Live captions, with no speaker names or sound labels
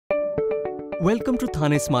Welcome to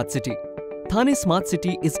Thane Smart City. Thane Smart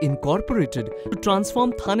City is incorporated to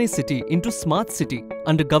transform Thane City into Smart City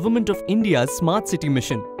under Government of India's Smart City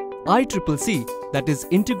Mission. ICCC, that is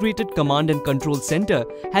Integrated Command and Control Center,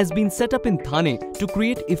 has been set up in Thane to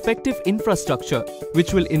create effective infrastructure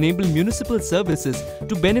which will enable municipal services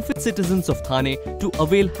to benefit citizens of Thane to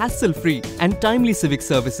avail hassle-free and timely civic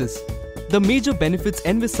services. The major benefits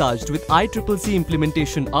envisaged with ICCC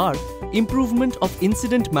implementation are improvement of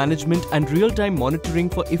incident management and real-time monitoring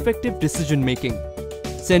for effective decision-making,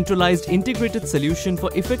 centralized integrated solution for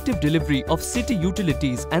effective delivery of city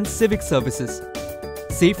utilities and civic services,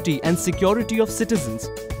 safety and security of citizens.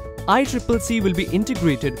 ICCC will be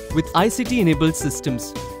integrated with ICT-enabled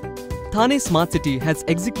systems. Thane Smart City has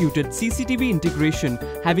executed CCTV integration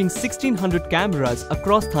having 1600 cameras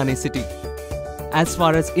across Thane City. As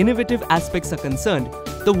far as innovative aspects are concerned,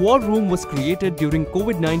 the War Room was created during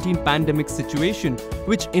COVID-19 pandemic situation,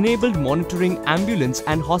 which enabled monitoring ambulance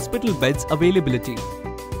and hospital beds availability.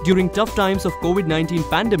 During tough times of COVID-19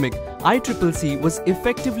 pandemic, ICCC was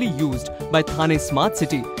effectively used by Thane Smart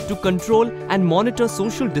City to control and monitor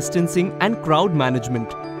social distancing and crowd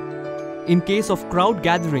management. In case of crowd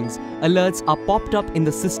gatherings, alerts are popped up in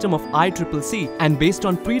the system of ICCC, and based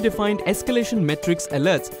on predefined escalation metrics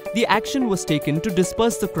alerts, the action was taken to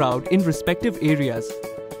disperse the crowd in respective areas.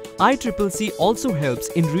 ICCC also helps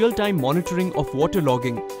in real-time monitoring of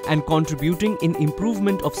waterlogging, and contributing in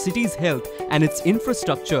improvement of city's health and its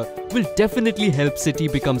infrastructure will definitely help city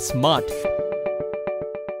become smart